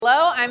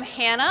I'm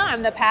Hannah.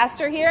 I'm the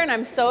pastor here, and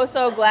I'm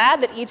so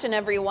glad that each and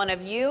every one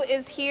of you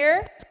is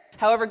here.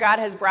 However God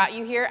has brought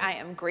you here, I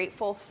am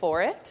grateful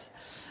for it.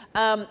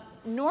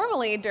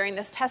 Normally, during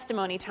this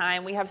testimony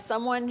time, we have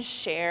someone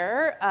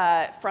share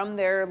from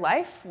their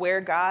life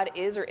where God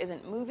is or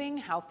isn't moving,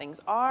 how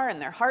things are,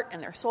 and their heart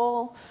and their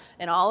soul,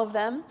 and all of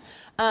them.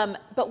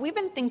 But we've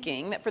been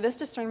thinking that for this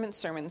Discernment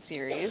Sermon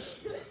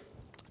series,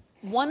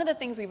 one of the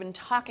things we've been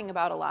talking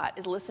about a lot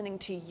is listening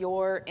to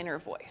your inner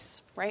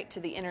voice, right? To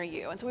the inner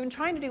you. And so we've been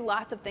trying to do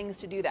lots of things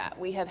to do that.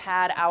 We have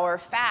had our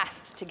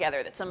fast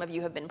together that some of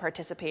you have been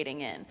participating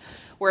in.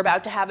 We're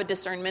about to have a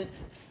discernment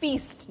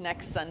feast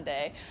next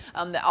Sunday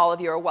that all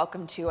of you are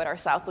welcome to at our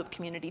South Loop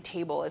community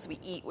table as we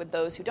eat with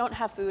those who don't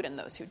have food and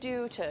those who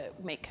do to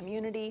make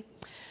community.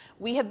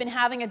 We have been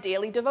having a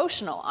daily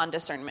devotional on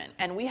discernment,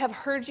 and we have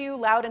heard you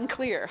loud and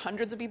clear.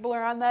 Hundreds of people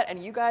are on that,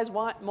 and you guys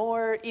want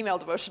more email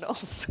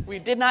devotionals. We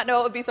did not know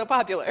it would be so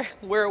popular.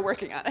 We're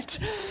working on it.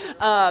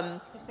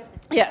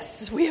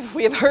 Yes, we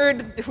have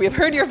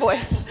heard your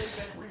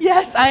voice.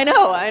 Yes, I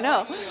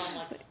know.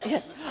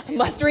 Yeah.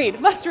 Must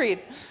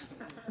read.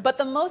 But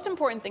the most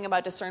important thing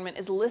about discernment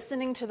is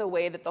listening to the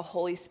way that the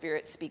Holy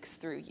Spirit speaks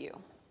through you.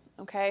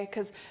 Okay?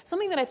 Because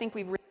something that I think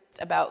we've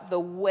about the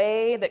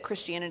way that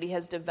Christianity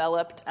has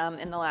developed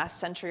in the last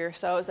century or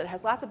so is that it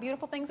has lots of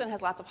beautiful things and it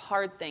has lots of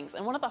hard things.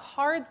 And one of the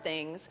hard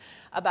things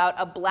about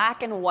a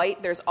black and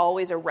white, there's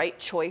always a right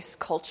choice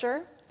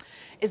culture,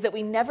 is that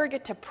we never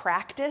get to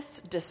practice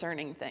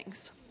discerning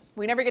things.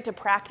 We never get to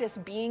practice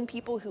being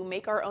people who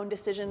make our own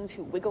decisions,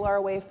 who wiggle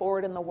our way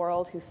forward in the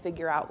world, who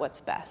figure out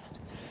what's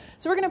best.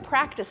 So we're going to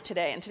practice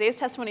today, and today's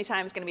testimony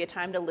time is going to be a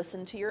time to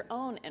listen to your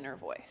own inner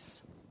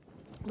voice.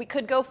 We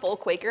could go full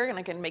Quaker, and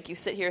I can make you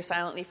sit here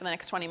silently for the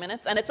next 20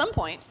 minutes. And at some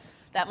point,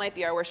 that might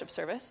be our worship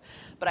service.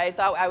 But I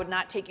thought I would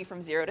not take you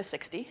from 0 to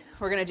 60.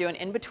 We're going to do an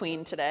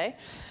in-between today.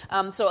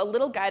 So a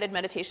little guided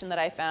meditation that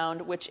I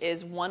found, which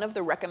is one of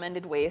the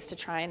recommended ways to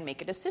try and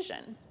make a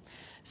decision.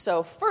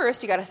 So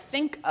first, you got to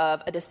think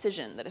of a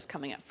decision that is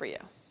coming up for you.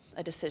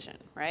 A decision,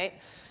 right?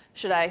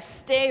 Should I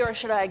stay or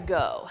should I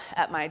go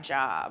at my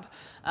job?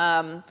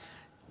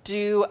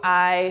 Do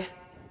I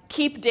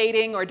keep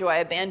dating or do I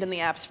abandon the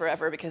apps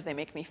forever because they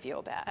make me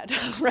feel bad,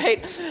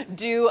 right?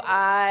 Do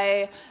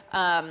I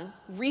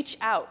reach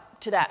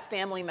out to that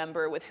family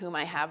member with whom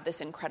I have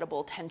this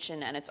incredible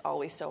tension and it's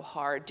always so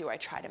hard? Do I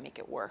try to make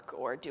it work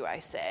or do I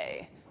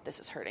say, this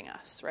is hurting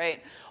us,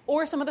 right?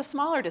 Or some of the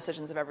smaller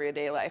decisions of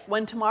everyday life.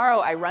 When tomorrow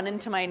I run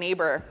into my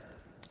neighbor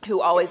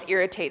who always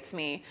irritates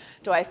me,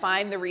 do I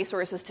find the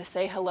resources to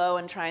say hello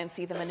and try and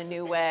see them in a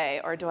new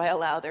way, or do I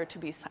allow there to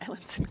be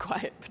silence and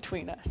quiet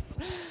between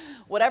us?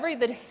 Whatever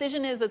the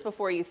decision is that's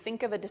before you,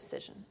 think of a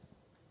decision.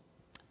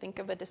 Think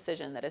of a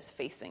decision that is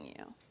facing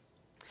you.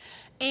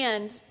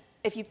 And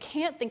if you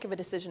can't think of a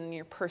decision in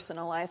your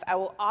personal life, I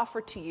will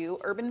offer to you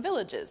Urban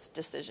Village's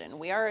decision.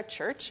 We are a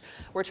church.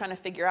 We're trying to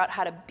figure out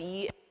how to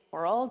be in the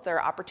world. There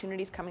are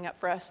opportunities coming up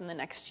for us in the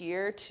next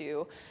year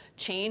to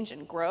change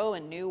and grow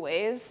in new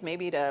ways,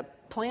 maybe to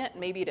plant,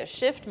 maybe to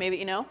shift,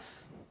 maybe,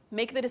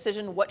 make the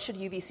decision, what should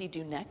UVC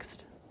do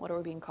next? What are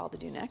we being called to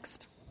do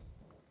next?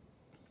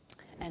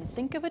 And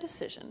think of a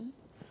decision,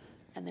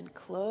 and then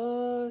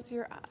close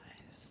your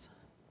eyes.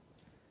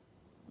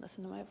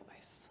 Listen to my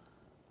voice.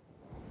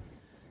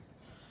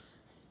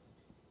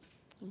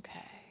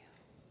 Okay.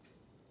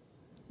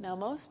 Now,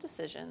 most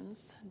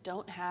decisions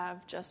don't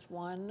have just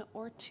one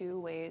or two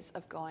ways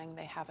of going.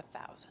 They have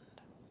 1,000.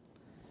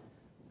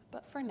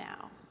 But for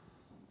now,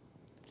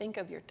 think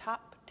of your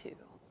top two.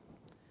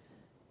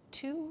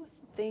 2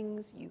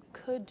 things you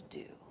could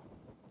do.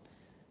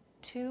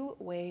 2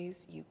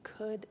 ways you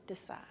could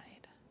decide.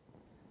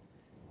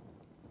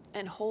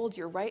 And hold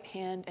your right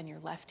hand and your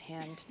left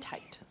hand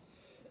tight.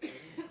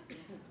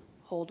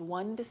 Hold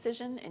one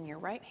decision in your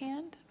right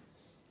hand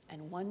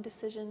and one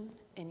decision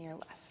in your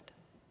left.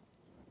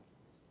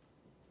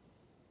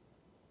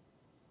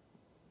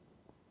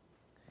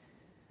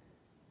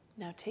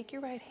 Now take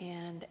your right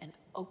hand and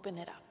open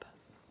it up.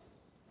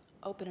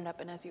 Open it up,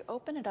 and as you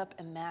open it up,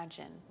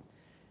 imagine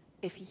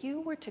if you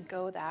were to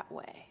go that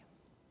way,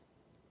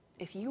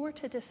 if you were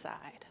to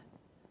decide,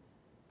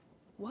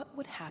 what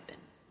would happen?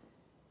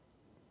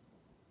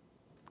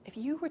 If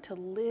you were to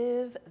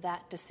live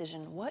that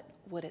decision, what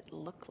would it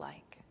look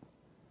like?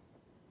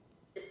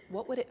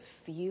 What would it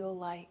feel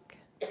like?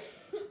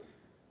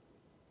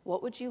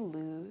 What would you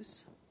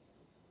lose?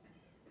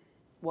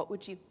 What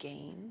would you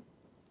gain?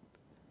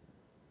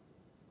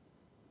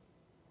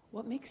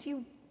 What makes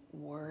you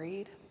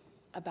worried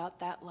about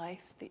that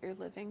life that you're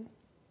living?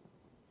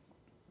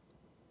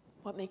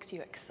 What makes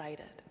you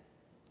excited?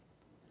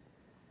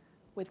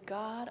 With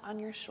God on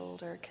your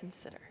shoulder,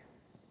 consider.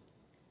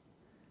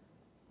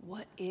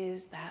 What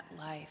is that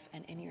life?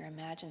 And in your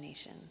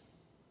imagination,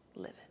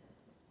 live it.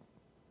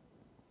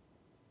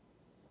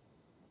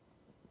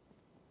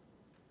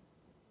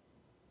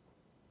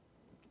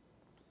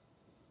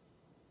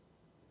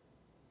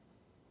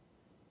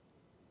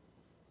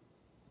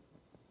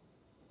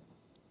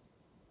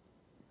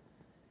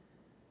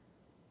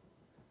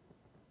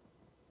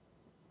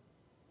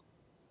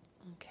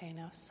 Okay,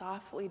 now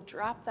softly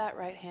drop that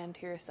right hand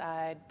to your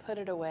side, put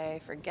it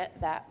away, forget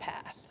that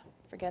path,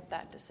 forget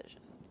that decision.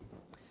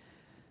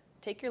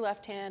 Take your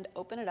left hand,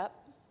 open it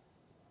up,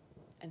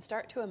 and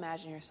start to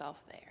imagine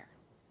yourself there.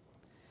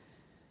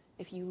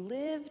 If you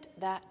lived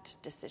that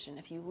decision,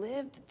 if you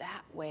lived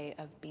that way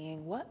of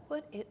being, what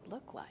would it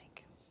look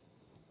like?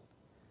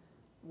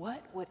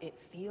 What would it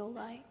feel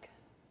like?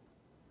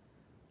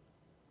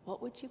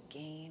 What would you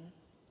gain?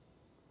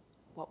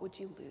 What would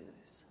you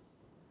lose?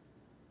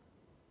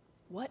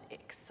 What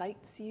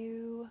excites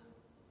you?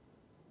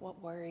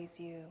 What worries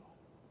you?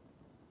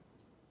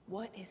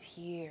 What is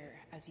here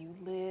as you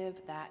live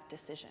that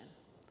decision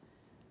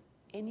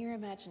in your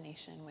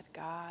imagination with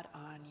God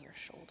on your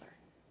shoulder?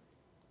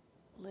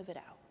 Live it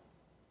out.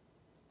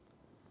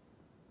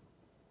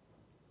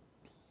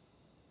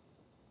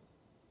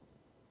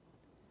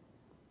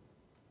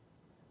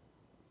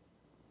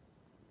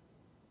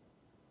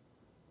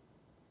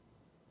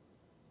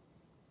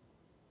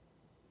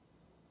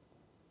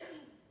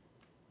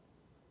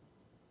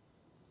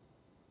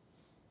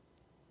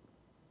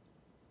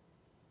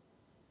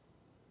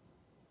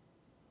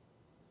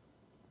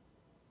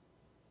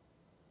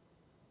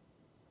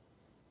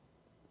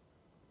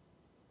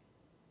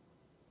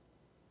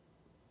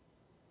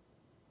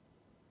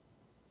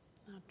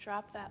 Now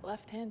drop that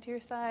left hand to your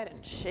side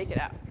and shake it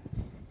out.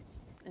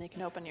 And you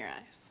can open your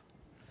eyes.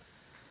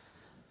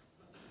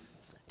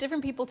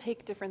 Different people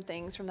take different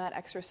things from that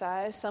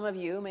exercise. Some of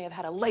you may have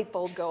had a light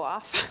bulb go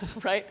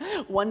off, right?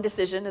 One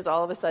decision is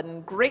all of a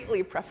sudden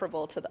greatly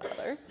preferable to the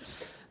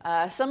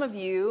other. Some of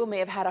you may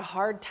have had a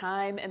hard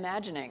time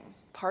imagining.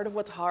 Part of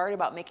what's hard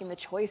about making the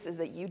choice is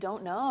that you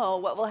don't know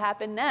what will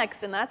happen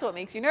next, and that's what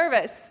makes you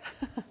nervous.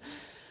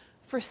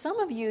 For some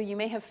of you, you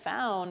may have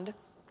found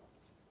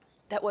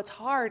that what's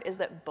hard is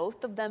that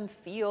both of them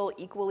feel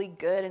equally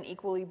good and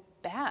equally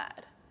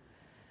bad.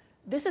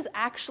 This is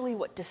actually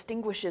what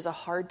distinguishes a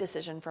hard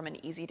decision from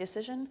an easy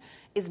decision,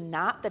 is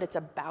not that it's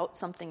about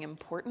something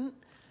important,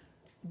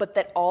 but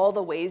that all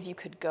the ways you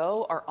could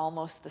go are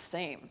almost the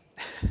same.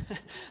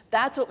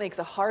 That's what makes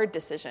a hard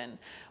decision,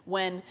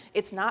 when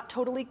it's not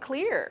totally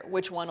clear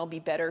which one will be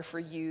better for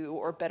you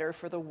or better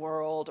for the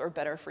world or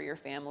better for your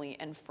family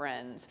and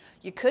friends.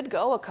 You could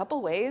go a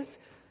couple ways.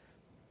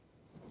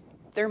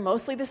 They're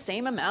mostly the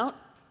same amount,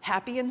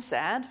 happy and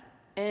sad,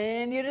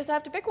 and you just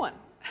have to pick one.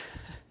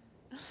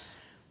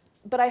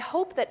 But I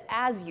hope that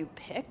as you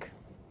pick,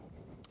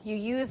 you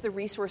use the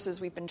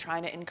resources we've been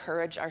trying to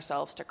encourage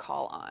ourselves to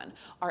call on.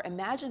 Our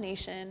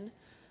imagination,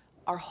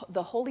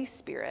 the Holy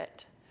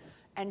Spirit,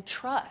 and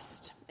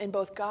trust in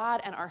both God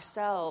and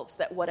ourselves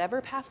that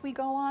whatever path we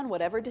go on,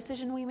 whatever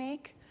decision we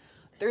make,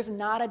 there's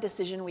not a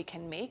decision we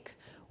can make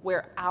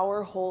where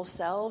our whole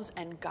selves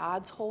and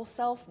God's whole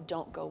self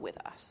don't go with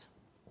us.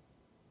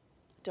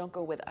 Don't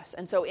go with us.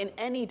 And so in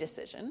any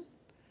decision,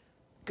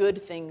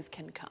 good things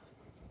can come.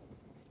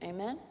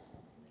 Amen?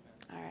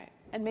 All right.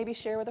 And maybe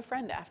share with a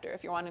friend after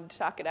if you're wanting to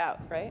talk it out,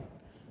 right?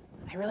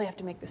 I really have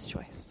to make this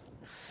choice.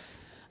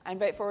 I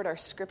invite forward our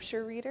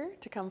scripture reader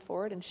to come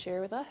forward and share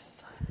with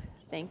us.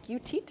 Thank you,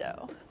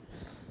 Tito.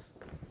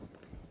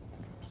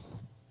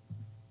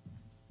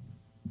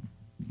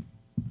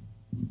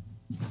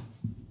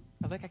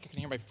 I like I can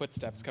hear my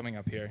footsteps coming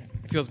up here.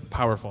 It feels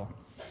powerful.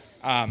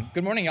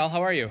 Good morning, y'all.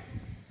 How are you?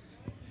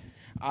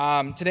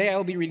 Today I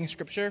will be reading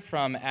scripture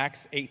from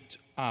Acts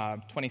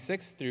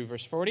 8:26 through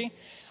verse 40.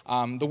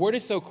 The word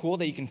is so cool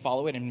that you can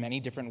follow it in many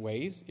different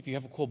ways. If you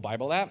have a cool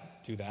Bible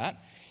app, do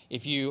that.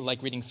 If you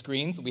like reading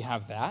screens, we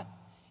have that.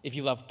 If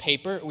you love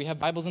paper, we have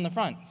Bibles in the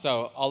front.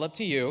 So all up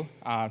to you.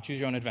 Choose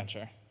your own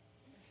adventure.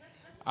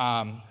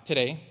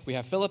 Today, we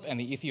have Philip and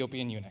the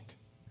Ethiopian eunuch.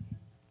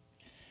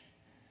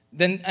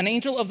 Then an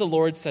angel of the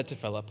Lord said to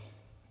Philip,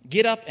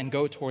 "Get up and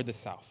go toward the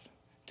south,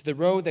 to the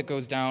road that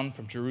goes down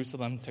from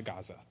Jerusalem to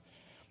Gaza.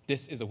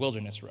 This is a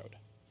wilderness road."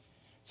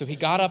 So he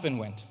got up and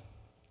went.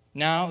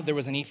 Now there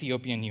was an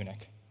Ethiopian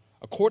eunuch,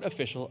 a court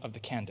official of the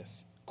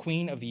Candace,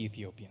 queen of the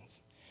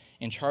Ethiopians,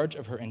 in charge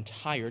of her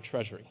entire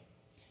treasury.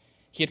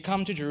 He had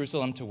come to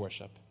Jerusalem to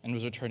worship and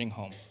was returning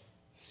home.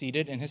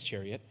 Seated in his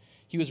chariot,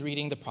 he was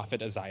reading the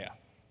prophet Isaiah.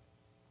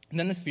 And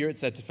then the Spirit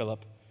said to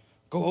Philip,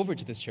 "Go over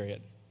to this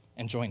chariot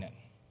and join it."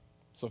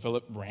 So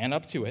Philip ran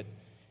up to it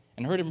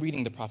and heard him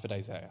reading the prophet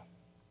Isaiah.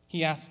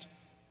 He asked,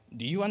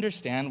 "Do you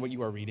understand what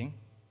you are reading?"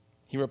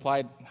 He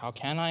replied, "How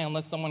can I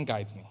unless someone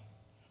guides me?"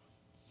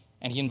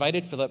 And he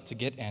invited Philip to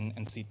get in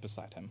and sit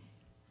beside him.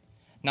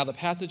 Now the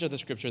passage of the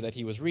scripture that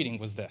he was reading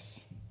was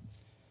this: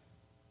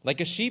 "Like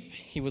a sheep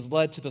he was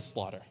led to the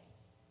slaughter,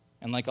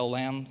 and like a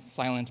lamb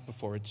silent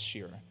before its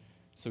shearer,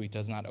 so he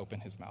does not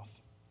open his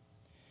mouth.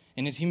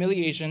 In his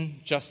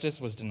humiliation, justice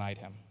was denied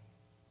him.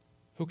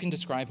 Who can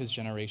describe his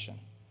generation?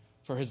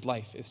 For his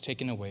life is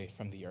taken away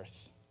from the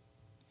earth."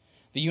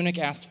 The eunuch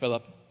asked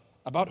Philip,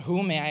 "About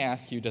whom, may I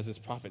ask you, does this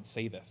prophet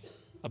say this?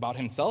 About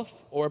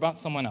himself or about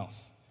someone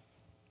else?"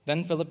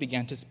 Then Philip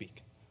began to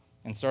speak,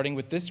 and starting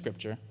with this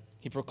scripture,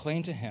 he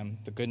proclaimed to him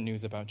the good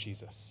news about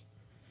Jesus.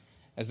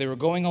 As they were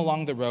going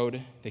along the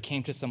road, they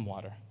came to some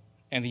water,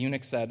 and the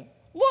eunuch said,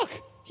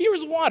 "Look, here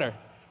is water.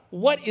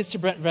 what is to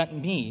prevent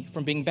me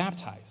from being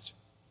baptized?"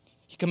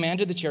 He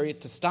commanded the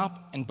chariot to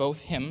stop, and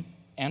both him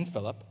and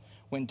Philip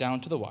went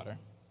down to the water,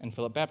 and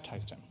Philip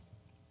baptized him.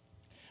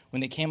 When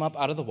they came up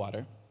out of the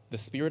water, the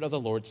Spirit of the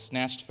Lord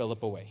snatched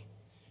Philip away.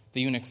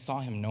 The eunuch saw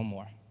him no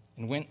more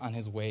and went on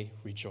his way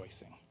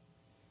rejoicing.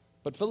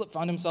 But Philip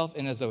found himself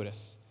in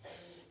Azotus,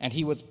 and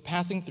he was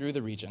passing through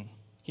the region.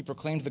 He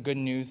proclaimed the good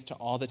news to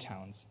all the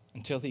towns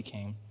until he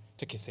came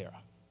to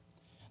Caesarea.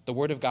 The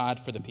word of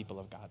God for the people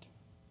of God.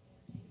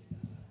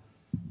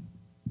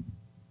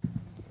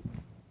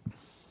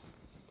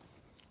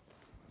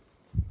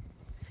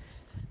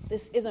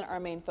 This isn't our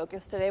main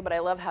focus today, but I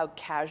love how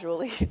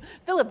casually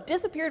Philip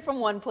disappeared from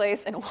one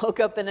place and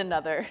woke up in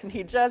another, and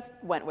he just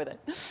went with it.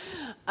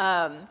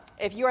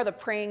 If you are the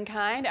praying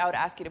kind, I would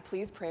ask you to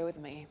please pray with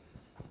me.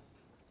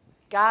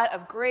 God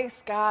of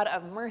grace, God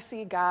of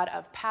mercy, God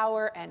of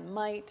power and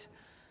might,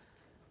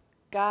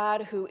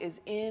 God who is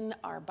in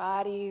our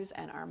bodies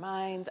and our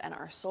minds and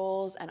our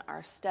souls and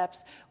our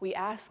steps, we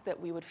ask that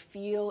we would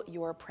feel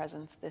your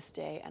presence this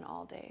day and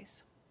all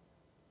days.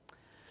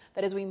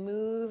 That as we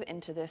move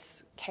into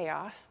this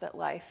chaos that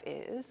life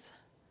is,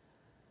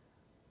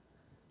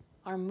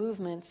 our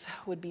movements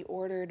would be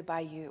ordered by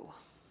you,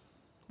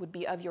 would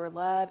be of your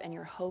love and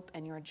your hope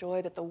and your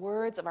joy, that the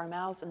words of our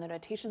mouths and the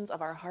meditations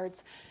of our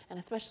hearts, and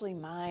especially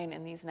mine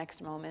in these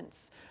next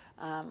moments,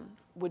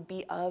 would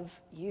be of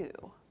you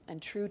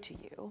and true to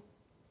you.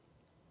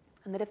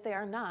 And that if they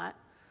are not,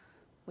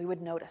 we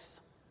would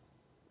notice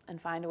and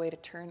find a way to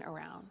turn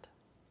around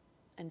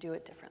and do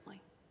it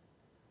differently.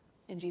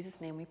 In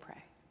Jesus' name we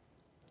pray.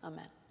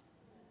 Amen.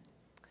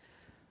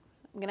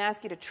 I'm going to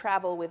ask you to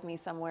travel with me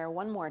somewhere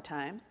one more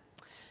time,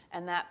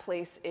 and that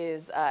place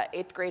is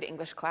 8th grade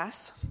English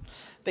class,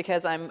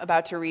 because I'm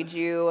about to read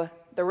you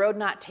The Road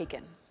Not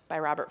Taken by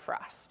Robert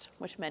Frost,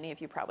 which many of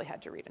you probably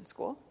had to read in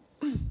school.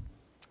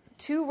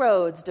 Two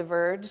roads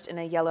diverged in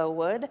a yellow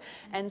wood,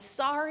 and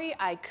sorry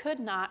I could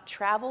not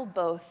travel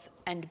both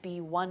and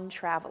be one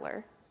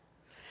traveler.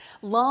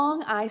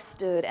 Long I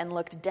stood and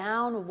looked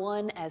down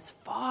one as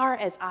far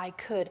as I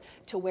could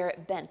to where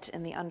it bent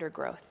in the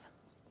undergrowth.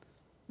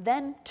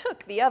 Then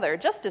took the other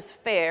just as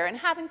fair, and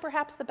having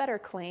perhaps the better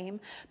claim,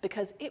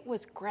 because it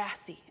was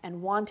grassy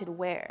and wanted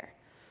wear.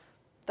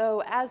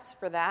 Though as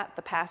for that,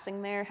 the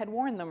passing there had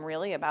worn them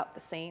really about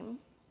the same.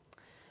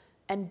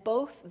 And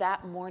both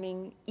that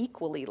morning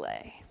equally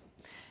lay.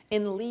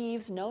 In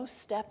leaves no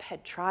step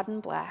had trodden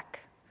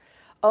black.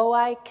 Oh,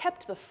 I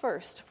kept the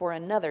first for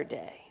another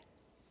day.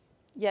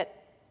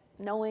 Yet,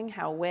 knowing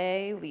how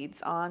way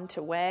leads on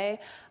to way,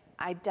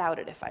 I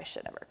doubted if I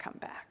should ever come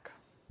back.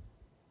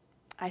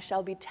 I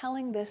shall be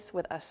telling this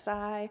with a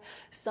sigh,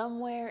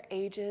 somewhere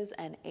ages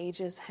and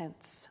ages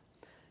hence.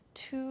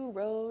 Two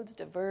roads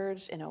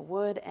diverged in a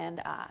wood, and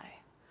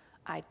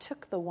I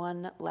took the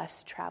one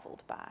less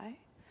traveled by,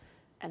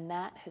 and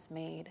that has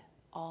made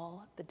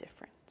all the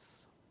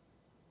difference.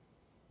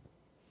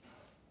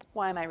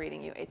 Why am I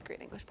reading you 8th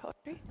grade English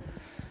poetry?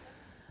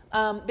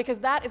 Because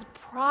that is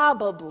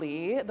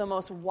probably the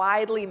most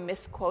widely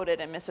misquoted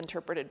and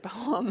misinterpreted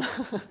poem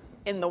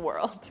in the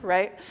world,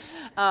 right?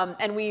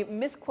 And we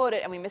misquote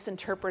it and we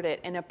misinterpret it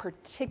in a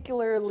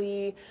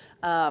particularly,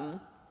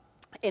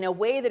 in a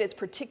way that is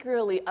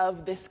particularly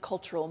of this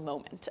cultural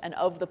moment and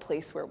of the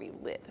place where we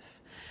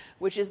live,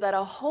 which is that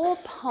a whole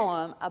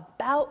poem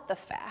about the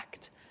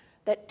fact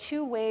that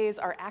two ways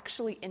are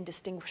actually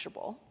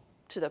indistinguishable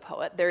to the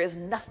poet. There is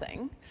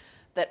nothing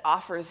that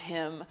offers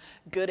him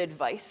good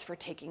advice for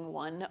taking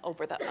one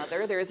over the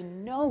other. There is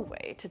no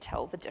way to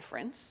tell the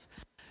difference,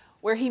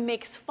 where he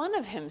makes fun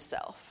of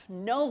himself,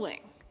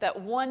 knowing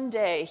that one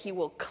day he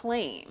will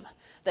claim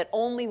that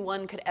only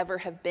one could ever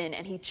have been,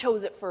 and he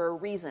chose it for a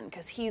reason,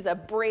 because he's a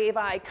brave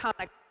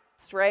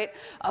iconoclast, right?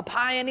 A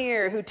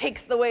pioneer who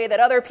takes the way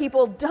that other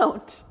people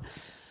don't.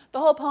 The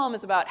whole poem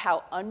is about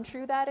how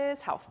untrue that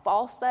is, how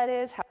false that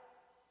is, how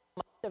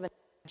much of an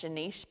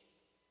imagination,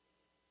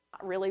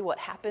 not really what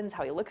happens,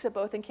 how he looks at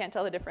both and can't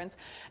tell the difference.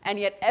 And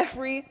yet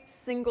every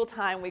single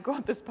time we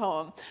quote this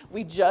poem,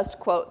 we just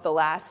quote the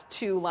last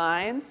two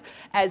lines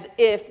as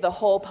if the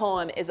whole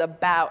poem is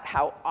about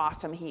how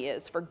awesome he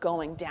is for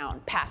going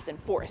down paths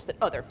and forests that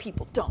other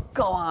people don't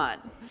go on.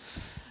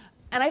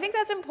 And I think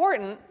that's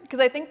important, because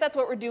I think that's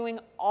what we're doing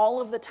all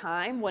of the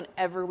time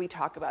whenever we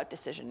talk about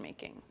decision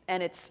making.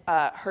 And it's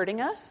hurting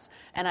us,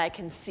 and I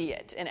can see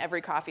it in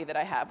every coffee that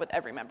I have with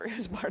every member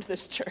who's part of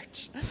this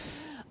church.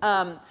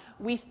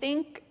 We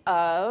think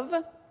of,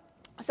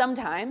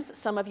 sometimes,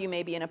 some of you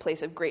may be in a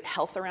place of great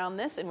health around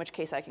this, in which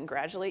case I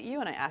congratulate you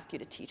and I ask you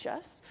to teach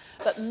us.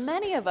 But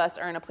many of us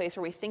are in a place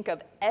where we think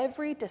of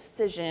every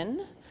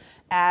decision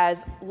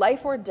as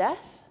life or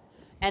death,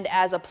 and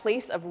as a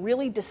place of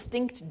really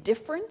distinct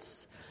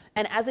difference,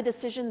 and as a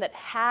decision that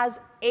has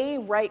a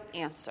right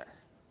answer,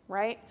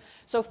 right?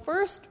 So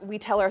first, we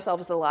tell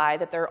ourselves the lie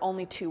that there are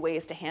only two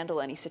ways to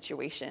handle any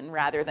situation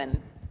rather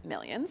than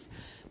millions.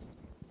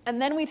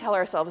 And then we tell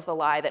ourselves the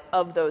lie that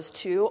of those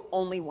two,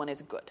 only one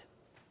is good.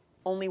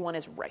 Only one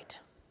is right.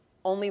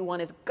 Only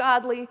one is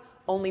godly.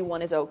 Only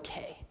one is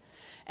okay.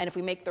 And if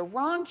we make the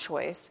wrong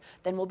choice,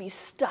 then we'll be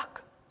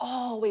stuck,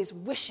 always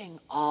wishing,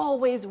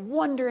 always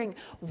wondering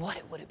what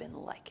it would have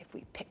been like if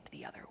we picked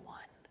the other one.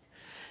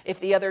 If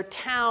the other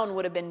town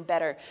would have been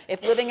better.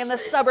 If living in the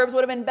suburbs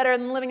would have been better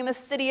than living in the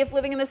city. If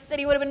living in the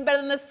city would have been better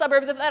than the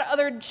suburbs. If that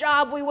other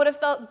job we would have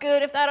felt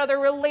good. If that other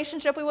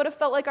relationship we would have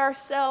felt like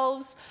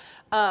ourselves.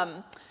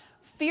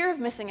 Fear of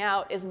missing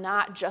out is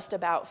not just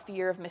about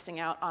fear of missing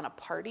out on a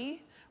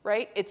party,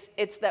 right?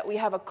 It's that we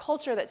have a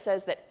culture that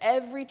says that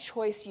every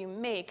choice you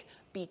make,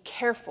 be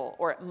careful,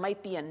 or it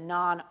might be a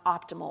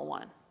non-optimal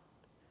one.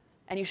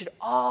 And you should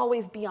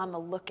always be on the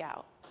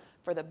lookout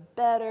for the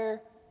better,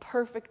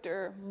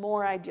 perfecter,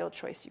 more ideal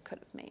choice you could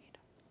have made.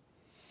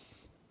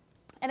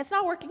 And it's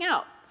not working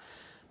out,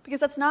 because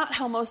that's not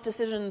how most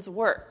decisions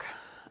work.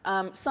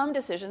 Some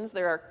decisions,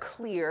 there are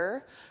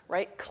clear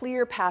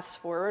paths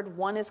forward.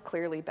 One is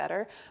clearly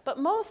better, but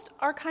most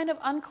are kind of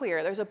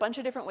unclear. There's a bunch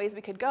of different ways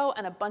we could go,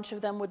 and a bunch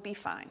of them would be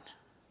fine.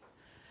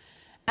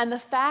 And the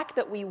fact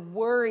that we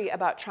worry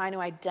about trying to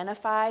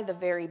identify the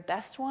very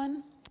best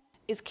one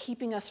is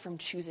keeping us from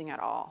choosing at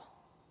all.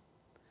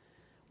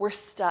 We're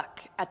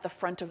stuck at the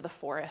front of the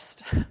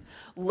forest,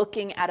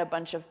 looking at a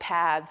bunch of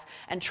paths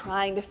and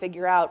trying to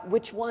figure out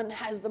which one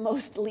has the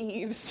most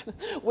leaves,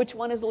 which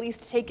one is the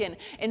least taken,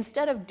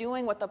 instead of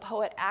doing what the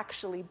poet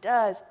actually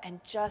does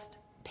and just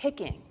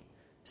picking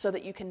so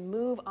that you can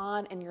move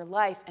on in your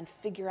life and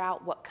figure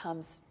out what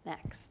comes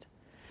next.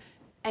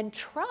 And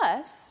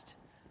trust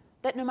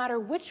that no matter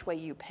which way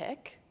you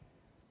pick,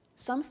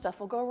 some stuff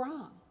will go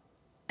wrong.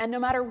 And no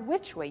matter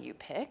which way you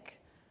pick,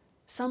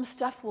 some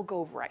stuff will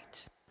go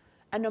right.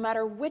 And no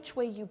matter which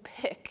way you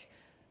pick,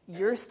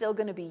 you're still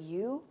going to be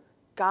you,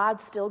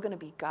 God's still going to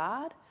be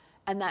God,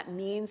 and that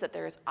means that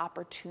there is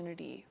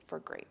opportunity for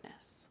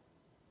greatness.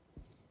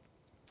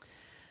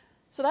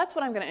 So that's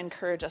what I'm going to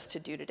encourage us to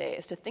do today,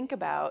 is to think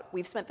about,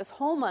 we've spent this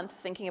whole month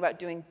thinking about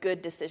doing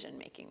good decision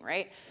making,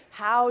 right?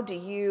 How do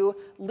you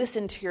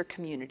listen to your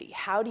community?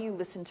 How do you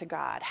listen to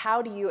God?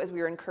 How do you, as we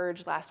were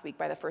encouraged last week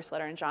by the first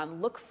letter in John,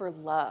 look for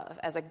love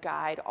as a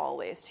guide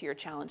always to your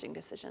challenging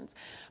decisions?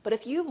 But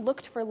if you've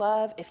looked for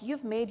love, if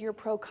you've made your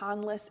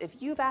pro-con list,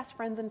 if you've asked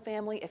friends and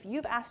family, if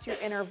you've asked your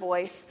inner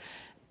voice,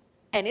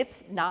 and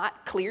it's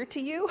not clear to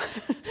you,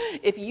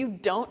 if you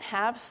don't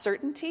have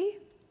certainty,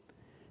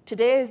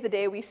 today is the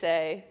day we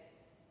say,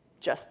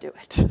 just do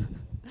it.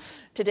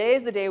 Today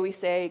is the day we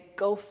say,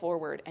 go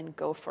forward and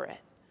go for it.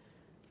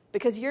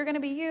 Because you're going to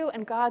be you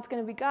and God's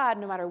going to be God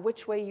no matter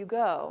which way you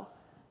go.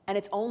 And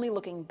it's only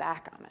looking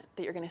back on it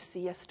that you're going to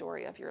see a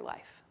story of your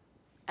life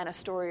and a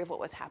story of what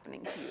was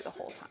happening to you the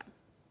whole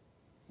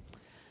time.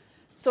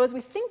 So as we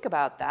think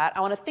about that,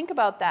 I want to think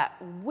about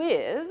that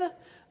with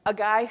a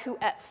guy who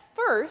at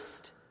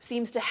first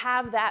seems to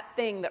have that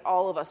thing that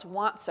all of us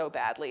want so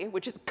badly,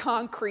 which is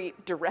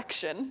concrete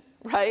direction,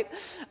 right?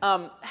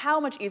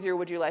 How much easier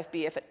would your life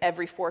be if at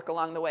every fork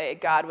along the way,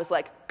 God was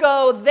like,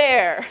 go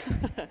there?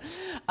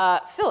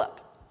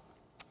 Philip.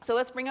 So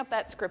let's bring up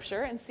that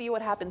scripture and see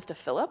what happens to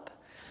Philip.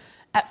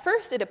 At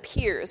first it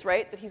appears,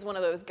 right, that he's one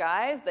of those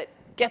guys that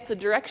gets a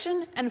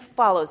direction and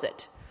follows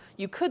it.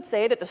 You could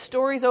say that the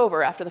story's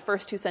over after the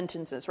first two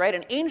sentences, right?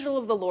 An angel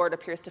of the Lord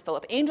appears to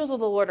Philip. Angels of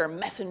the Lord are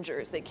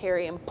messengers. They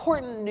carry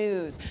important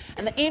news.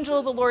 And the angel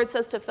of the Lord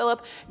says to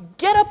Philip,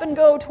 get up and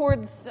go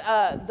towards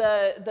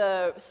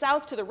the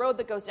south to the road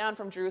that goes down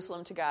from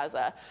Jerusalem to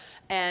Gaza.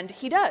 And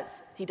he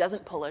does. He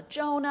doesn't pull a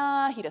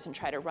Jonah. He doesn't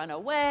try to run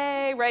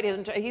away, right?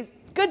 He's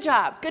good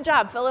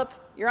job, Philip.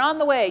 You're on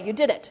the way. You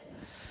did it.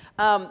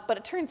 But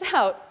it turns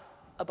out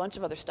a bunch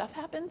of other stuff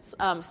happens,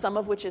 some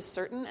of which is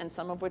certain and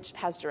some of which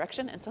has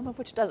direction and some of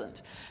which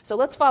doesn't. So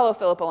let's follow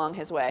Philip along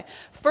his way.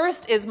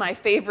 First is my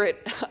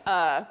favorite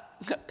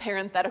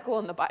parenthetical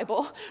in the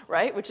Bible,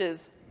 right, which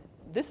is,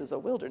 this is a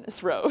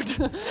wilderness road.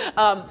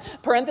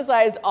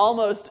 Parenthesized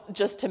almost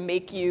just to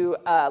make you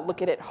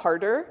look at it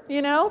harder,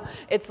 you know?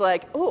 It's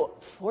like, oh,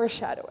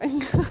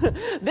 foreshadowing.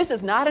 This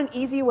is not an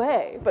easy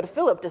way, but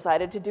Philip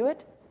decided to do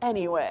it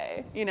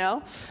anyway, you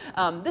know?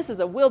 This is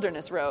a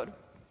wilderness road.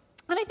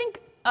 And I think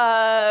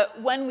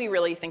when we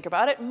really think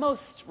about it,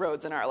 most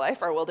roads in our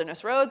life are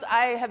wilderness roads.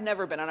 I have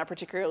never been on a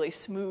particularly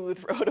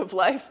smooth road of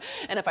life,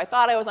 and if I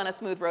thought I was on a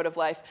smooth road of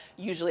life,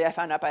 usually I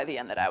found out by the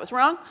end that I was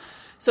wrong.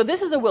 So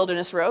this is a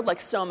wilderness road, like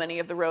so many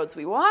of the roads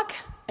we walk,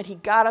 and he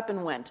got up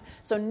and went.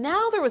 So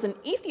now there was an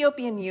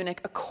Ethiopian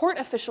eunuch, a court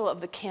official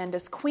of the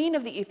Candace, queen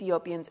of the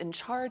Ethiopians, in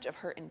charge of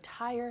her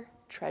entire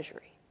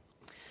treasury.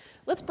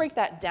 Let's break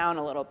that down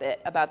a little bit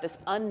about this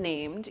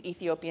unnamed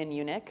Ethiopian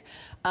eunuch.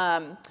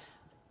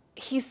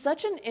 He's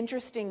such an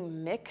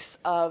interesting mix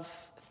of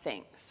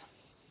things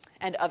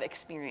and of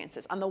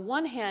experiences. On the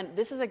one hand,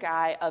 this is a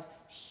guy of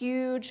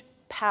huge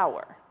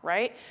power,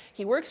 right?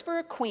 He works for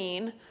a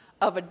queen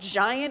of a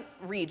giant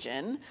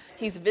region.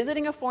 He's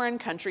visiting a foreign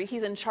country.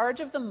 He's in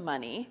charge of the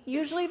money.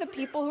 Usually the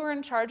people who are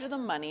in charge of the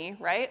money,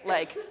 right,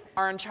 like,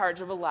 are in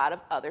charge of a lot of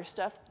other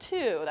stuff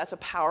too. That's a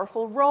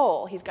powerful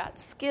role. He's got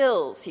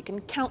skills. He can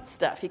count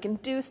stuff. He can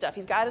do stuff.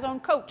 He's got his own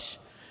coach,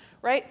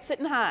 right,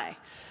 sitting high.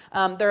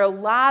 There are a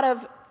lot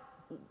of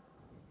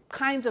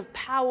kinds of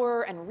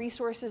power and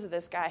resources that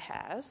this guy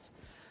has.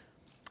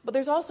 But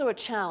there's also a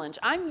challenge.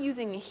 I'm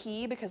using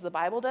he because the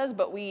Bible does,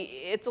 but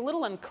it's a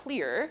little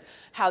unclear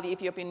how the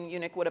Ethiopian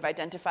eunuch would have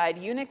identified.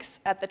 Eunuchs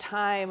at the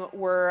time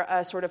were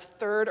a sort of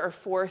third or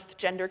fourth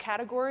gender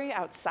category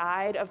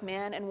outside of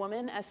man and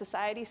woman as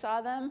society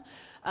saw them.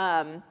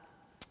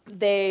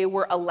 They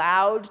were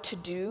allowed to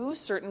do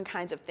certain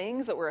kinds of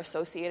things that were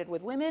associated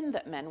with women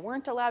that men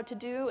weren't allowed to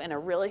do in a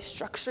really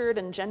structured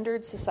and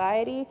gendered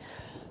society.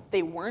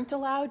 They weren't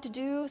allowed to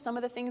do some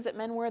of the things that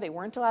men were. They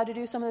weren't allowed to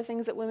do some of the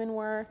things that women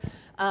were.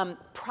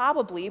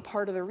 Probably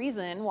part of the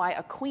reason why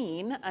a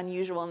queen,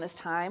 unusual in this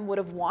time, would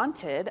have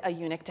wanted a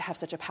eunuch to have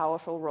such a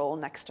powerful role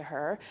next to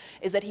her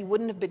is that he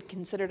wouldn't have been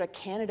considered a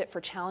candidate for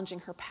challenging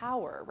her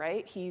power,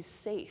 right? He's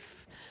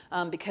safe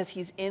because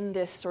he's in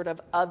this sort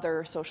of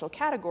other social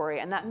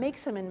category, and that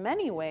makes him in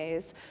many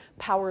ways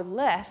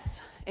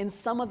powerless in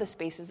some of the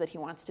spaces that he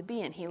wants to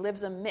be in. He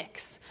lives a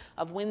mix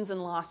of wins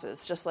and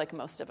losses, just like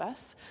most of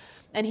us.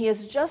 And he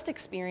has just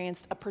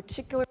experienced a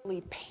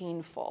particularly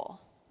painful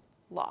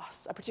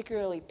loss.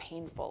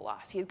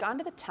 He had gone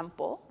to the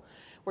temple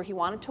where he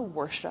wanted to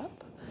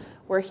worship,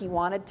 where he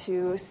wanted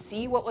to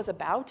see what was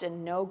about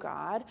and know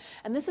God.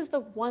 And this is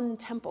the one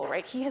temple,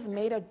 right? He has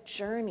made a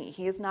journey.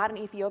 He is not in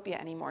Ethiopia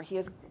anymore. He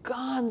has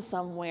gone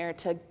somewhere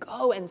to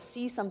go and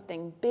see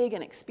something big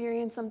and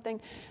experience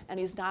something, and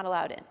he's not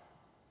allowed in.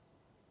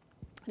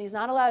 And he's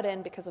not allowed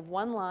in because of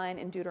one line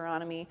in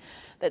Deuteronomy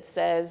that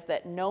says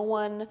that no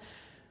one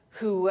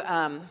who,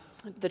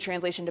 the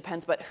translation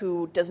depends, but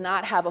who does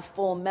not have a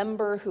full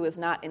member, who is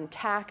not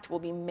intact, will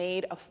be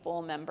made a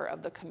full member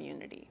of the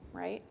community,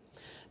 right?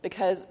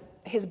 Because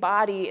his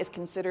body is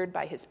considered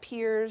by his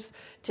peers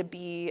to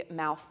be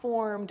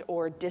malformed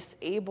or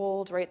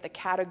disabled, right? The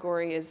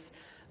category is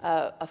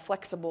a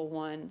flexible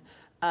one.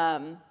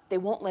 They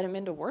won't let him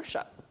into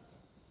worship.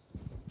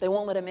 They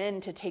won't let him in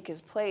to take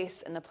his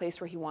place in the place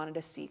where he wanted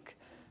to seek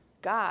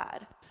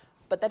God.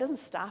 But that doesn't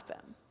stop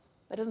him.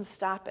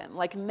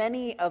 Like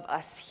many of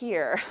us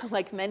here,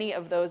 like many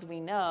of those we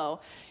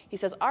know, he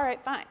says, all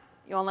right, fine.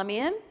 You want to let me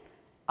in?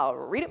 I'll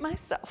read it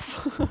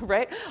myself,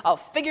 right? I'll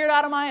figure it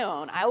out on my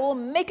own. I will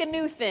make a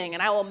new thing,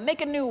 and I will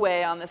make a new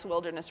way on this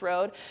wilderness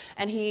road.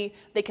 And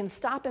they can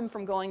stop him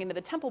from going into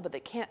the temple, but they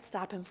can't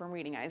stop him from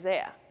reading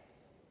Isaiah.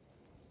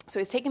 So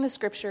he's taking the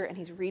scripture, and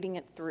he's reading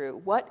it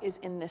through. What is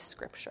in this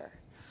scripture?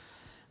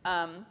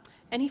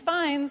 And he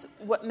finds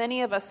what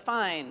many of us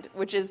find,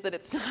 which is that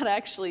it's not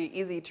actually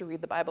easy to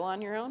read the Bible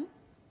on your own.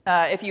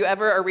 If you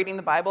ever are reading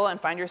the Bible and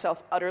find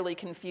yourself utterly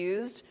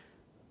confused,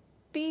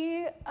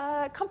 be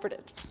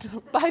comforted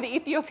by the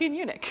Ethiopian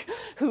eunuch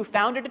who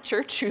founded a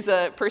church, who's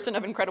a person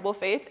of incredible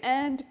faith,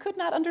 and could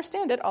not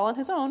understand it all on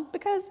his own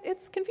because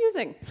it's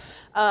confusing.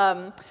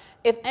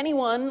 If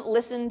anyone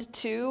listened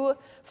to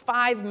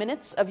 5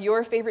 minutes of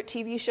your favorite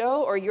TV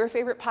show or your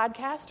favorite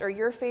podcast or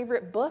your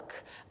favorite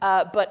book,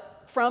 but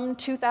from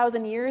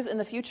 2,000 years in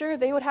the future,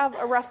 they would have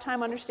a rough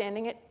time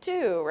understanding it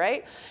too,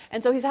 right?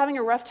 And so he's having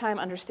a rough time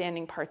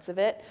understanding parts of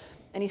it,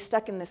 and he's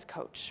stuck in this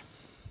coach.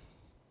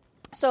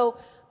 So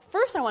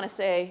first I want to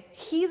say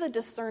he's a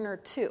discerner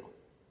too.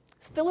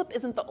 Philip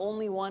isn't the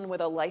only one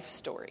with a life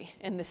story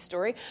in this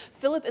story.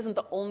 Philip isn't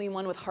the only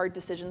one with hard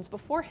decisions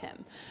before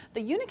him.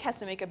 The eunuch has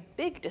to make a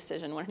big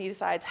decision when he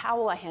decides, how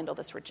will I handle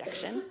this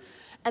rejection?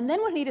 And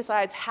then when he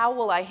decides, how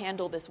will I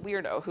handle this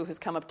weirdo who has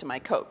come up to my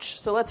coach?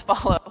 So let's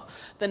follow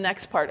the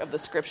next part of the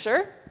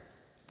scripture.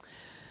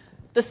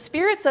 The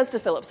Spirit says to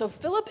Philip, so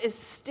Philip is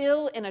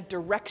still in a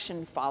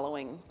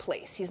direction-following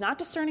place. He's not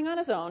discerning on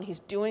his own. He's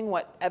doing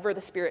whatever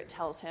the Spirit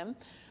tells him.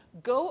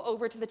 Go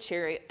over to the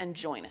chariot and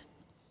join it.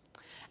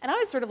 And I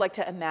always sort of like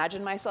to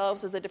imagine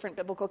myself as the different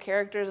biblical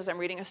characters as I'm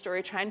reading a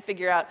story, try and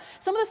figure out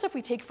some of the stuff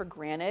we take for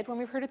granted when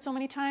we've heard it so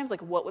many times,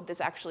 like what would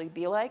this actually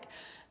be like?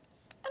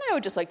 And I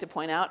would just like to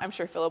point out, I'm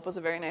sure Philip was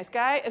a very nice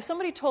guy. If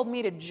somebody told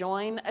me to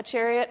join a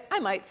chariot, I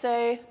might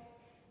say,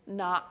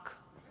 knock.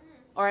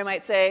 Or I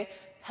might say,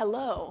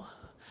 hello.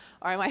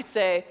 Or I might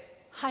say,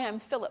 hi, I'm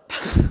Philip.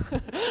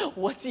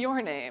 What's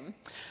your name?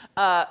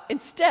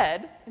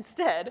 Instead,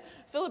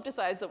 Philip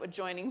decides that what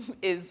joining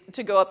is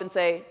to go up and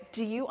say,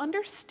 do you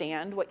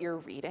understand what you're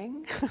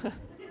reading?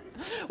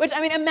 Which,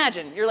 I mean,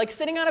 imagine, you're like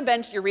sitting on a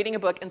bench, you're reading a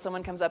book, and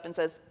someone comes up and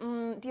says,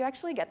 do you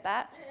actually get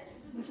that?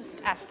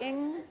 Just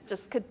asking,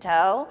 just could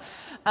tell.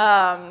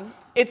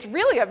 It's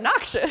really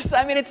obnoxious.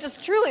 I mean, it's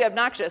just truly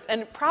obnoxious.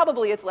 And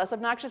probably it's less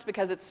obnoxious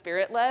because it's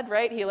Spirit-led,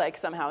 right? He like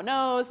somehow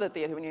knows that the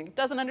eunuch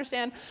doesn't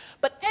understand.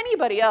 But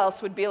anybody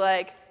else would be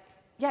like,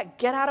 yeah,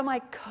 get out of my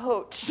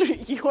coach.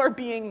 You're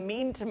being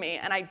mean to me,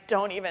 and I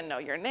don't even know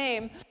your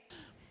name.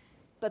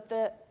 But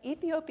the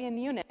Ethiopian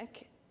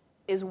eunuch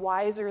is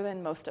wiser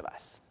than most of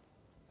us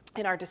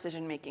in our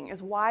decision-making,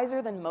 is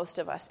wiser than most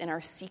of us in our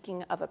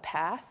seeking of a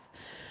path,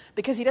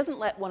 because he doesn't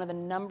let one of the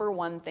number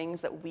one things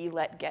that we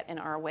let get in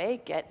our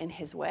way get in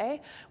his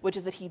way, which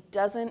is that he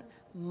doesn't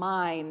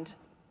mind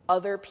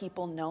other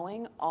people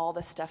knowing all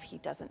the stuff he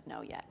doesn't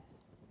know yet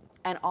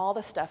and all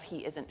the stuff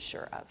he isn't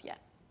sure of yet.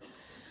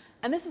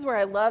 And this is where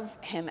I love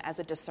him as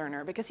a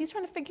discerner, because he's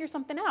trying to figure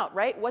something out,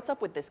 right? What's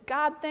up with this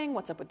God thing?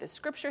 What's up with this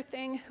scripture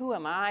thing? Who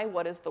am I?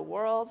 What is the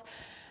world?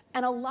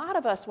 And a lot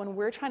of us, when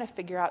we're trying to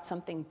figure out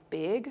something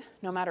big,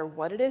 no matter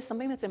what it is,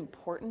 something that's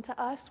important to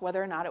us,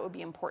 whether or not it would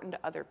be important to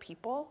other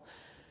people,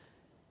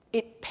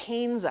 it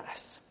pains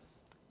us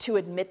to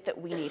admit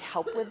that we need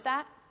help with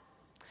that.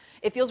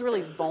 It feels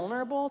really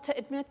vulnerable to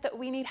admit that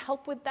we need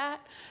help with that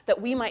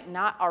we might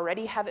not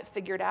already have it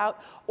figured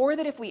out, or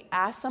that if we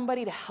ask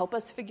somebody to help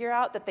us figure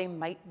out, that they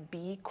might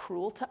be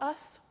cruel to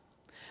us,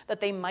 that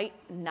they might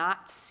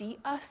not see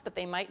us, that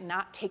they might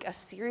not take us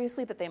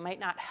seriously, that they might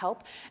not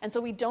help. And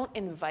so we don't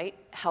invite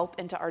help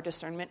into our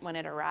discernment when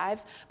it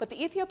arrives. But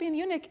the Ethiopian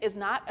eunuch is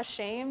not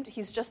ashamed.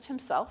 He's just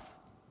himself.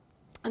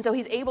 And so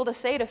he's able to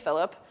say to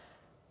Philip,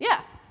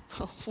 yeah,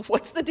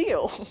 what's the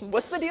deal?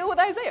 What's the deal with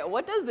Isaiah?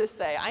 What does this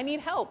say? I need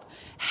help.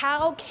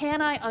 How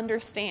can I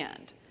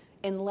understand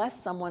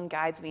unless someone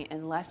guides me,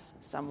 unless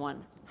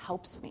someone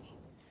helps me?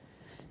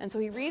 And so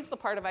he reads the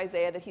part of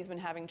Isaiah that he's been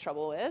having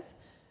trouble with.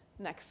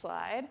 Next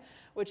slide,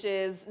 which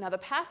is, now the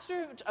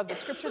passage of the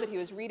scripture that he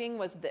was reading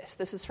was this.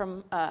 This is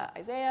from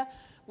Isaiah.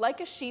 Like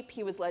a sheep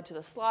he was led to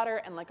the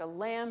slaughter, and like a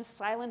lamb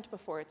silent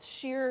before its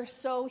shearer,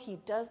 so he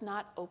does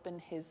not open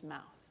his mouth.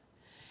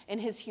 In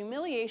his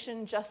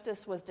humiliation,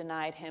 justice was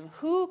denied him.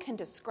 Who can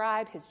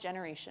describe his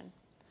generation?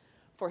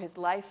 For his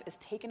life is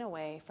taken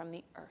away from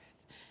the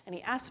earth. And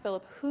he asked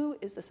Philip, who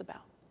is this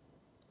about?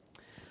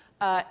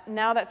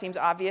 Now that seems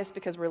obvious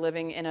because we're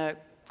living in a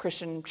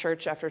Christian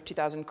church after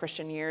 2,000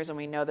 Christian years, and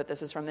we know that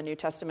this is from the New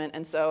Testament.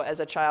 And so as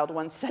a child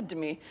once said to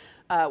me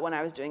when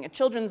I was doing a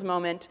children's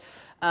moment,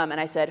 and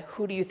I said,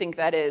 who do you think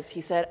that is? He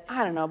said,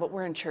 I don't know, but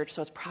we're in church,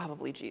 so it's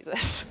probably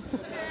Jesus.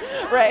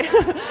 Right?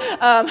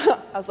 I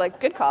was like,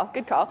 good call.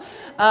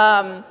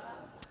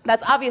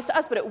 That's obvious to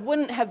us, but it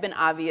wouldn't have been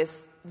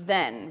obvious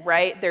then,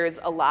 right? There's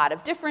a lot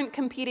of different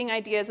competing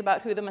ideas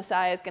about who the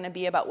Messiah is going to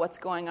be, about what's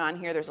going on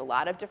here. There's a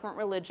lot of different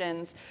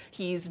religions.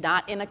 He's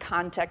not in a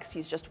context.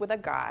 He's just with a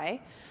guy.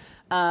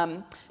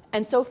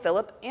 And so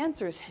Philip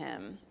answers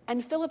him.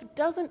 And Philip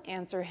doesn't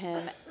answer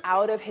him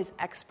out of his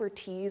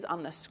expertise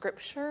on the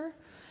scripture.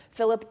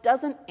 Philip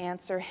doesn't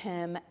answer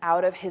him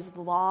out of his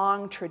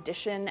long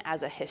tradition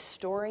as a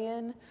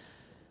historian.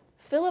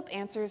 Philip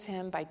answers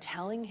him by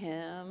telling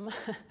him,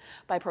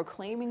 by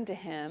proclaiming to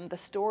him the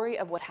story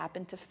of what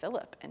happened to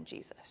Philip and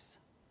Jesus.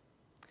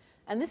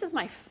 And this is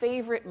my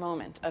favorite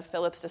moment of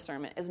Philip's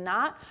discernment, is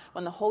not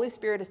when the Holy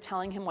Spirit is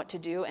telling him what to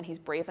do and he's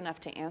brave enough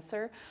to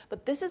answer,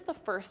 but this is the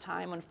first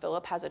time when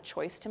Philip has a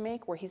choice to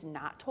make where he's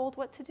not told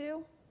what to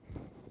do.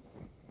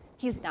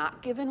 He's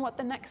not given what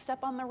the next step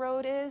on the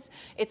road is.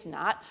 It's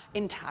not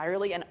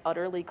entirely and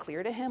utterly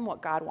clear to him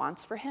what God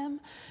wants for him.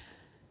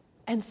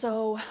 And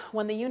so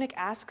when the eunuch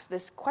asks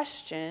this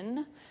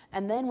question,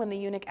 and then when the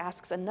eunuch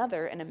asks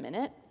another in a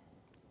minute,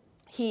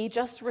 he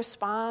just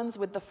responds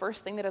with the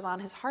first thing that is on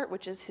his heart,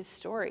 which is his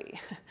story.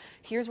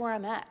 Here's where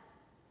I'm at.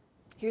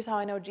 Here's how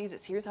I know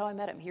Jesus. Here's how I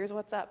met him. Here's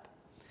what's up.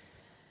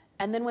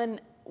 And then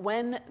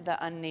when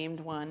the unnamed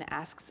one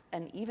asks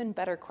an even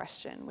better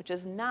question, which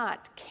is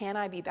not, can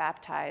I be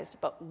baptized,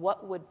 but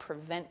what would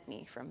prevent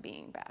me from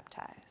being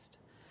baptized?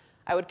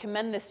 I would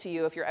commend this to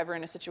you if you're ever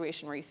in a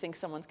situation where you think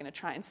someone's going to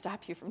try and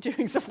stop you from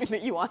doing something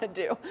that you want to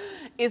do.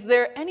 Is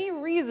there any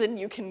reason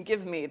you can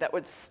give me that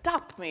would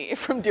stop me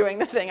from doing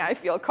the thing I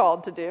feel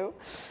called to do?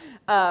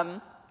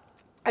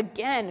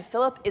 Again,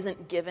 Philip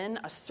isn't given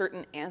a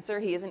certain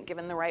answer. He isn't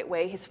given the right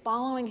way. He's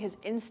following his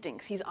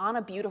instincts. He's on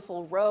a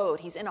beautiful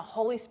road. He's in a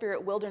Holy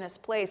Spirit wilderness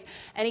place,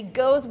 and he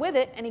goes with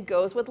it, and he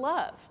goes with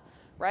love.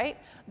 Right?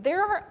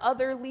 There are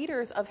other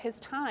leaders of his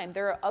time.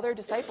 There are other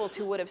disciples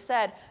who would have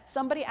said,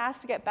 somebody asked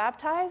to get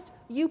baptized,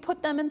 you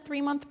put them in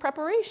 3-month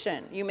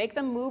preparation. You make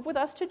them move with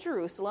us to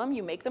Jerusalem.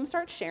 You make them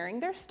start sharing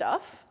their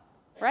stuff,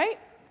 right?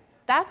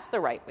 That's the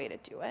right way to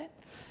do it.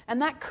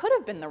 And that could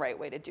have been the right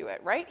way to do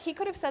it, right? He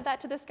could have said that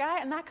to this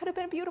guy, and that could have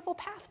been a beautiful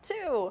path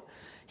too.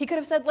 He could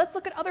have said, let's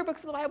look at other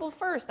books of the Bible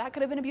first. That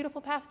could have been a beautiful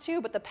path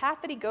too. But the path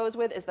that he goes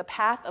with is the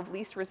path of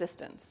least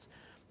resistance.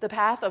 The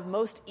path of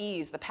most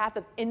ease, the path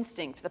of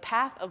instinct, the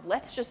path of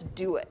let's just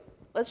do it.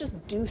 Let's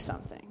just do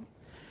something.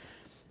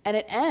 And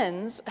it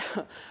ends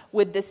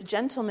with this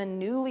gentleman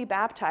newly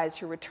baptized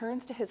who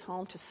returns to his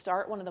home to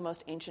start one of the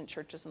most ancient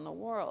churches in the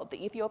world.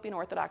 The Ethiopian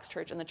Orthodox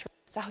Church and the Church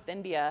of South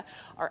India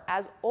are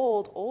as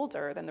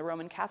older than the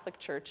Roman Catholic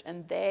Church,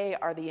 and they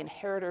are the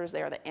inheritors,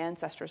 they are the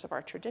ancestors of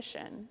our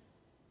tradition.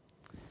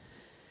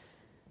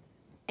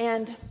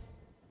 And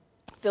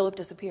Philip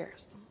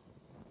disappears.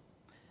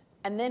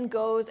 And then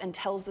goes and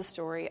tells the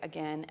story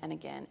again and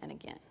again and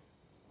again.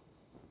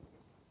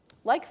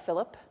 Like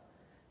Philip,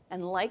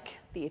 and like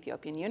the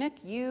Ethiopian eunuch,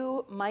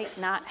 you might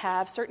not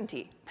have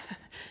certainty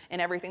in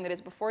everything that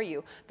is before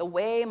you. The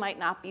way might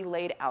not be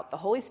laid out. The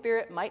Holy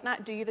Spirit might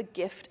not do you the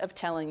gift of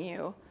telling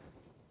you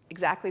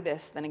exactly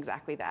this, then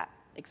exactly that,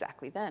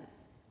 exactly then.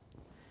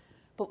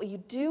 But what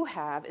you do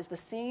have is the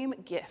same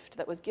gift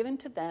that was given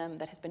to them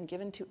that has been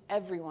given to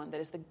everyone,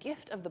 that is the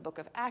gift of the book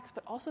of Acts,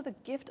 but also the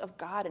gift of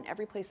God in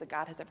every place that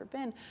God has ever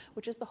been,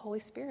 which is the Holy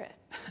Spirit.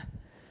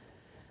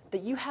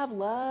 that you have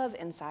love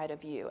inside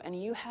of you,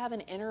 and you have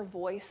an inner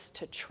voice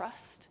to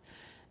trust,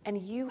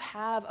 and you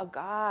have a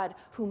God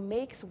who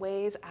makes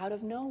ways out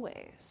of no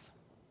ways.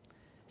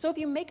 So if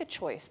you make a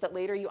choice that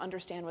later you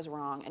understand was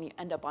wrong and you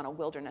end up on a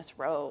wilderness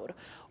road,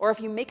 or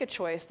if you make a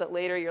choice that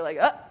later you're like,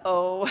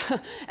 uh-oh,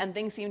 and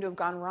things seem to have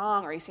gone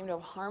wrong, or you seem to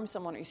have harmed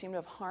someone, or you seem to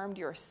have harmed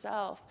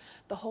yourself,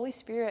 the Holy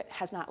Spirit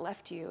has not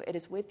left you. It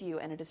is with you,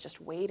 and it is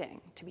just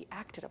waiting to be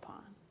acted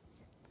upon.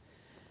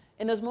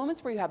 In those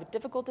moments where you have a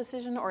difficult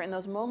decision, or in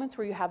those moments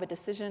where you have a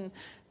decision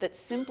that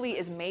simply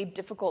is made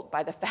difficult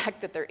by the fact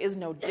that there is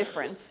no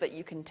difference that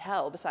you can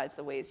tell besides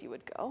the ways you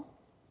would go,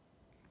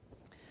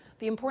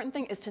 the important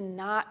thing is to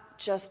not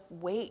just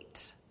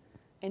wait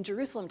in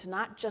Jerusalem, to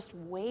not just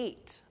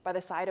wait by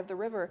the side of the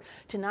river,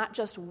 to not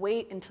just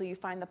wait until you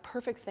find the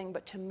perfect thing,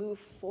 but to move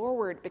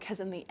forward, because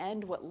in the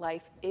end, what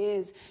life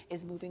is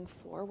moving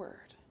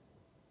forward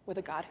with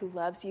a God who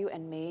loves you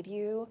and made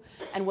you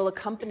and will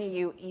accompany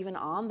you even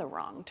on the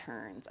wrong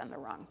turns and the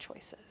wrong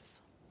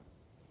choices.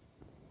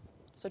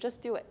 So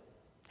just do it.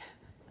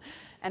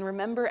 And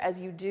remember as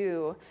you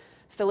do,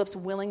 Philip's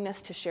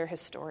willingness to share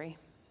his story,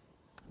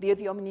 the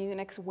Ethiopian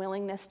eunuch's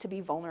willingness to be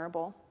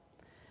vulnerable,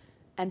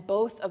 and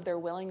both of their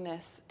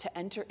willingness to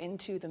enter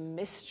into the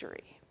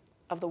mystery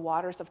of the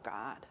waters of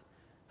God,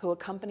 who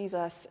accompanies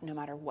us no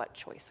matter what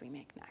choice we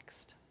make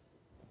next.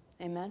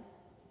 Amen?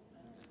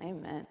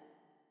 Amen.